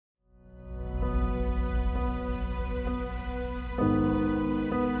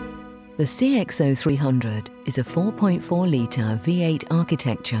The CXO300 is a 4.4-litre V8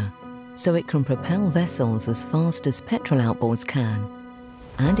 architecture, so it can propel vessels as fast as petrol outboards can.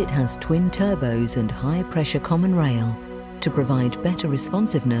 And it has twin turbos and high-pressure common rail to provide better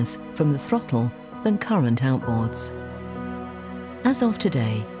responsiveness from the throttle than current outboards. As of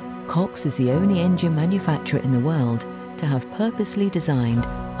today, Cox is the only engine manufacturer in the world to have purposely designed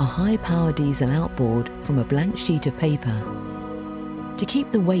a high-power diesel outboard from a blank sheet of paper. To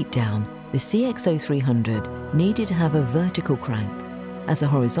keep the weight down, the CXO300 needed to have a vertical crank, as a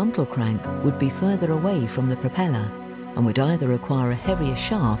horizontal crank would be further away from the propeller and would either require a heavier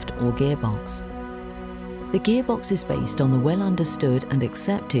shaft or gearbox. The gearbox is based on the well-understood and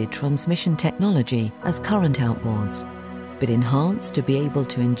accepted transmission technology as current outboards, but enhanced to be able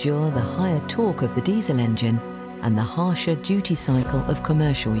to endure the higher torque of the diesel engine and the harsher duty cycle of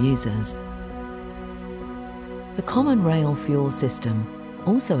commercial users. The common rail fuel system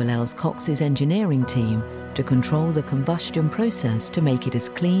also allows Cox's engineering team to control the combustion process to make it as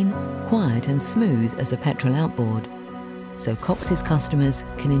clean, quiet and smooth as a petrol outboard, so Cox's customers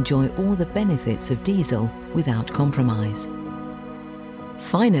can enjoy all the benefits of diesel without compromise.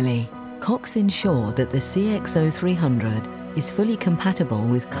 Finally, Cox ensured that the CXO300 is fully compatible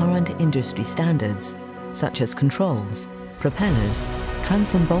with current industry standards, such as controls, propellers,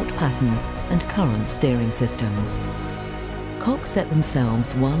 transom bolt pattern and current steering systems. Cox set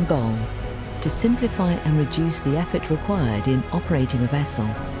themselves one goal: to simplify and reduce the effort required in operating a vessel,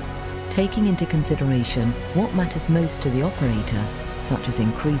 taking into consideration what matters most to the operator, such as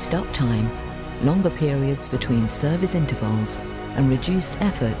increased uptime, longer periods between service intervals, and reduced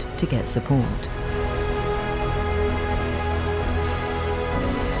effort to get support.